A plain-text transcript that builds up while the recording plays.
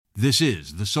This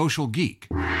is The Social Geek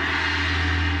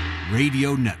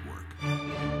Radio Network.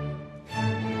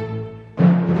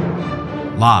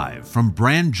 Live from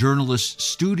Brand Journalist's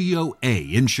Studio A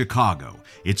in Chicago,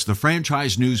 it's the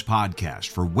Franchise News Podcast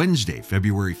for Wednesday,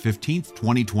 February 15th,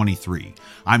 2023.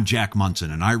 I'm Jack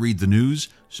Monson, and I read the news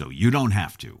so you don't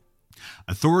have to.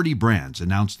 Authority Brands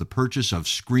announced the purchase of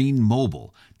Screen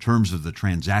Mobile. Terms of the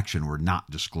transaction were not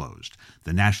disclosed.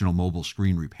 The National Mobile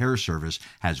Screen Repair Service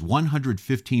has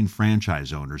 115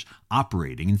 franchise owners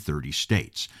operating in 30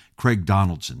 states. Craig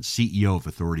Donaldson, CEO of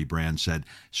Authority Brands, said,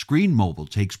 "Screen Mobile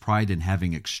takes pride in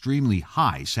having extremely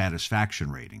high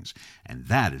satisfaction ratings, and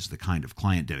that is the kind of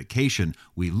client dedication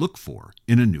we look for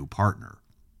in a new partner."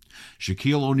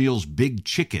 Shaquille O'Neal's Big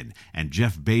Chicken and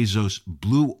Jeff Bezos'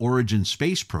 Blue Origin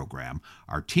space program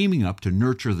are teaming up to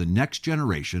nurture the next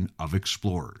generation of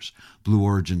explorers. Blue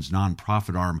Origin's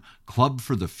nonprofit arm, Club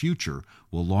for the Future,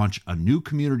 will launch a new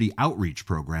community outreach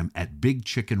program at Big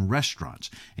Chicken restaurants,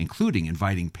 including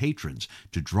inviting patrons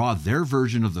to draw their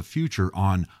version of the future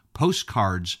on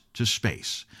Postcards to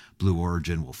Space. Blue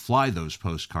Origin will fly those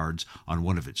postcards on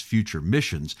one of its future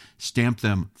missions, stamp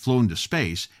them flown to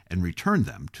space, and return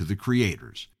them to the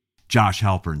creators. Josh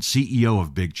Halpern, CEO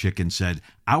of Big Chicken, said,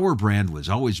 "Our brand was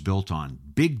always built on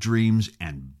big dreams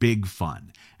and big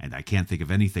fun, and I can't think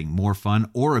of anything more fun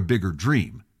or a bigger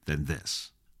dream than this."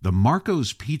 The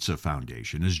Marco's Pizza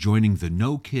Foundation is joining the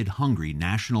No Kid Hungry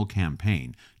national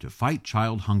campaign to fight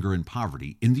child hunger and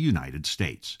poverty in the United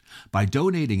States. By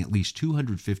donating at least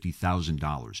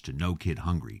 $250,000 to No Kid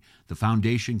Hungry, the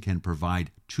foundation can provide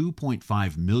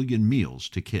 2.5 million meals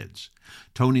to kids.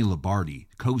 Tony Labardi,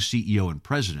 co-CEO and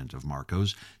president of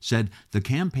Marco's, said the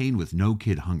campaign with No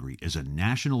Kid Hungry is a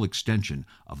national extension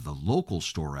of the local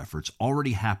store efforts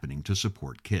already happening to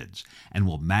support kids, and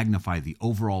will magnify the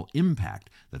overall impact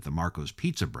that the Marco's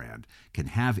Pizza brand can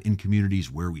have in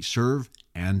communities where we serve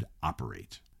and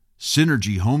operate.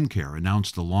 Synergy Home Care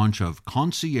announced the launch of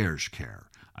Concierge Care,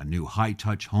 a new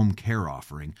high-touch home care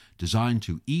offering designed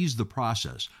to ease the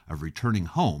process of returning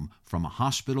home from a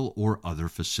hospital or other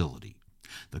facility.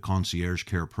 The Concierge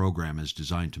Care program is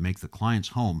designed to make the client's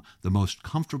home the most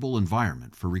comfortable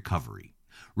environment for recovery.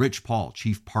 Rich Paul,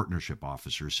 Chief Partnership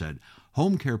Officer, said,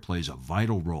 "Home care plays a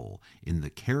vital role in the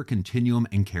care continuum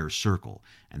and care circle,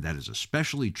 and that is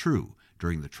especially true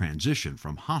during the transition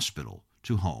from hospital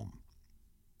to home."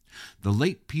 The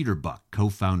late Peter Buck,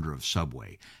 co-founder of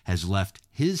Subway, has left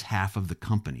his half of the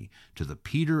company to the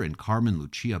Peter and Carmen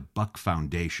Lucia Buck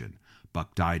Foundation.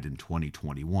 Buck died in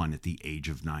 2021 at the age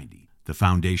of 90. The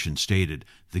foundation stated,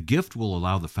 "The gift will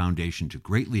allow the foundation to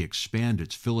greatly expand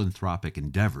its philanthropic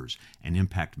endeavors and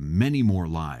impact many more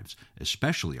lives,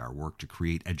 especially our work to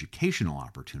create educational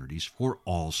opportunities for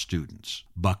all students."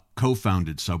 Buck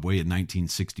co-founded Subway in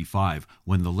 1965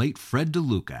 when the late Fred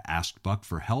DeLuca asked Buck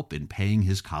for help in paying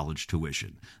his college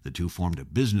tuition. The two formed a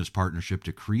business partnership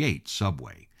to create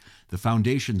Subway. The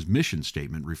foundation's mission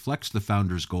statement reflects the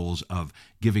founders' goals of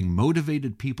giving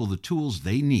motivated people the tools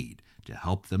they need to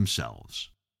help themselves.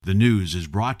 The news is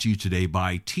brought to you today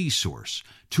by Tsource.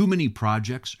 Too many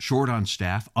projects, short on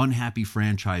staff, unhappy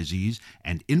franchisees,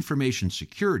 and information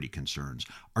security concerns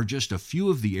are just a few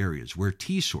of the areas where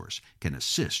Tsource can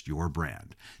assist your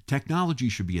brand. Technology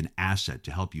should be an asset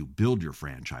to help you build your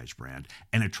franchise brand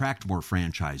and attract more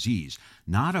franchisees,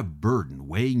 not a burden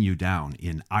weighing you down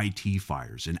in IT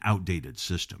fires and outdated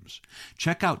systems.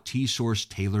 Check out Tsource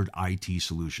Tailored IT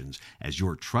Solutions as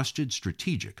your trusted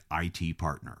strategic IT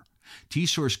partner.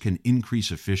 Tsource can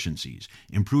increase efficiencies,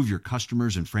 improve your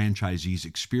customers' and franchisees'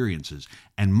 experiences,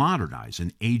 and modernize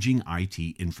an aging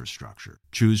IT infrastructure.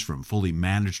 Choose from fully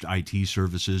managed IT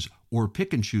services or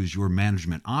pick and choose your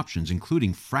management options,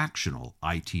 including fractional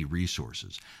IT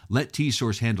resources. Let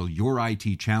Tsource handle your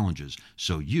IT challenges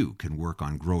so you can work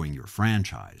on growing your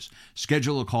franchise.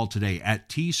 Schedule a call today at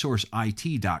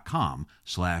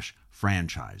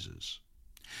tsourceit.com/franchises.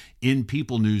 In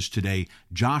People News today,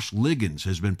 Josh Liggins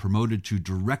has been promoted to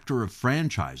Director of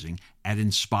Franchising at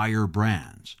Inspire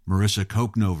Brands. Marissa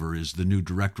Koknover is the new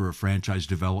Director of Franchise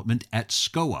Development at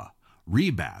SCOA.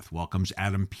 Rebath welcomes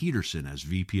Adam Peterson as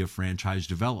VP of Franchise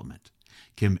Development.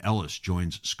 Kim Ellis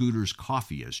joins Scooter's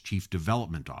Coffee as Chief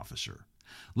Development Officer.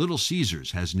 Little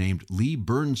Caesars has named Lee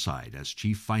Burnside as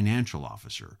Chief Financial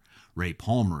Officer. Ray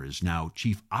Palmer is now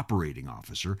Chief Operating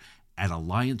Officer at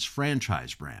Alliance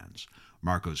Franchise Brands.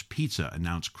 Marco's Pizza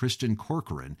announced Kristen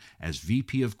Corcoran as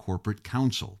VP of Corporate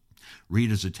Counsel.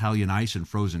 Rita's Italian Ice and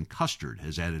Frozen Custard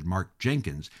has added Mark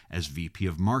Jenkins as VP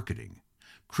of Marketing.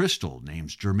 Crystal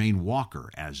names Jermaine Walker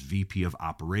as VP of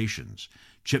Operations.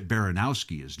 Chip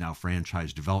Baranowski is now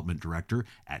Franchise Development Director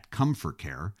at Comfort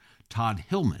Care. Todd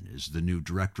Hillman is the new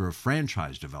Director of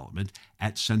Franchise Development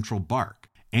at Central Bark.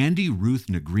 Andy Ruth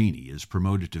Negrini is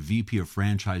promoted to VP of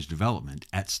Franchise Development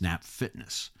at Snap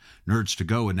Fitness. Nerds to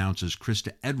Go announces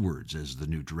Krista Edwards as the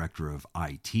new Director of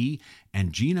IT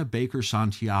and Gina Baker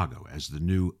Santiago as the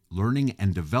new Learning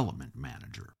and Development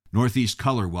Manager. Northeast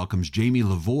Color welcomes Jamie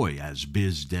Lavoie as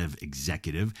Biz Dev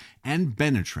Executive, and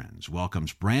Benetrends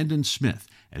welcomes Brandon Smith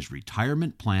as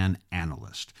Retirement Plan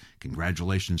Analyst.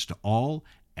 Congratulations to all,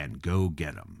 and go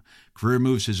get 'em. Career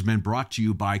Moves has been brought to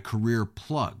you by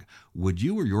CareerPlug. Would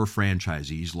you or your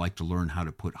franchisees like to learn how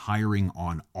to put hiring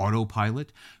on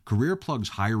autopilot? CareerPlug's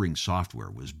hiring software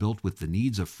was built with the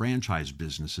needs of franchise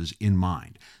businesses in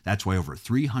mind. That's why over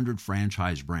 300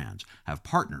 franchise brands have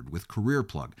partnered with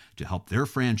CareerPlug to help their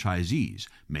franchisees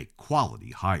make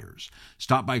quality hires.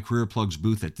 Stop by CareerPlug's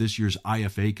booth at this year's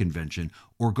IFA convention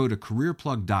or go to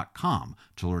CareerPlug.com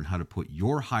to learn how to put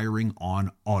your hiring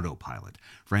on autopilot.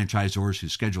 Franchisors who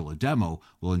schedule a demo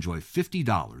will enjoy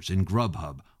 $50 in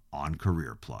Grubhub on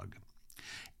CareerPlug.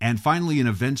 And finally, in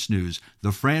events news,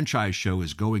 the franchise show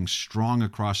is going strong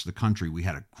across the country. We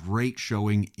had a great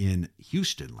showing in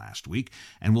Houston last week,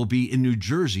 and we'll be in New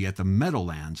Jersey at the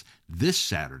Meadowlands this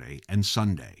Saturday and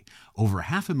Sunday. Over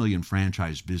 500,000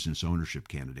 franchise business ownership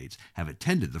candidates have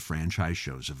attended the franchise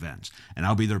show's events, and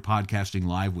I'll be there podcasting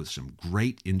live with some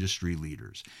great industry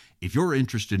leaders. If you're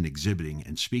interested in exhibiting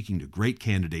and speaking to great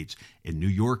candidates in New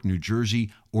York, New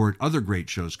Jersey, or at other great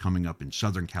shows coming up in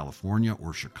Southern California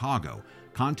or Chicago,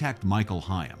 contact Michael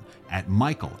Hyam at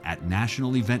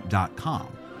michael@nationalevent.com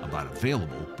about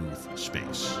available booth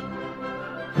space.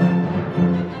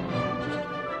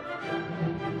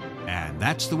 And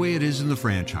that's the way it is in the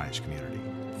franchise community.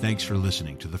 Thanks for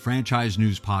listening to the Franchise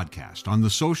News Podcast on the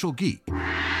Social Geek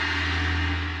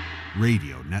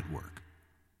Radio Network.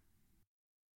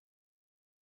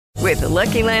 With the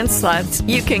Lucky Land Slots,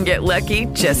 you can get lucky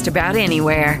just about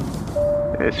anywhere.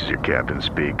 This is your captain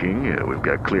speaking. We've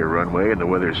got clear runway and the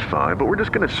weather's fine, but we're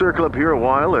just going to circle up here a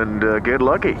while and get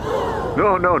lucky.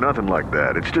 No, nothing like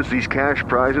that. It's just these cash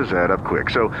prizes add up quick.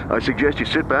 So I suggest you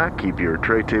sit back, keep your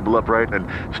tray table upright, and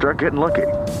start getting lucky.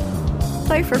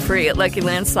 Play for free at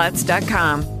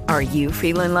LuckyLandSlots.com. Are you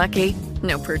feeling lucky?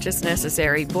 No purchase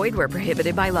necessary. Void where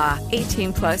prohibited by law.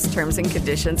 18+ terms and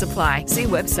conditions apply. See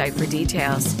website for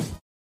details.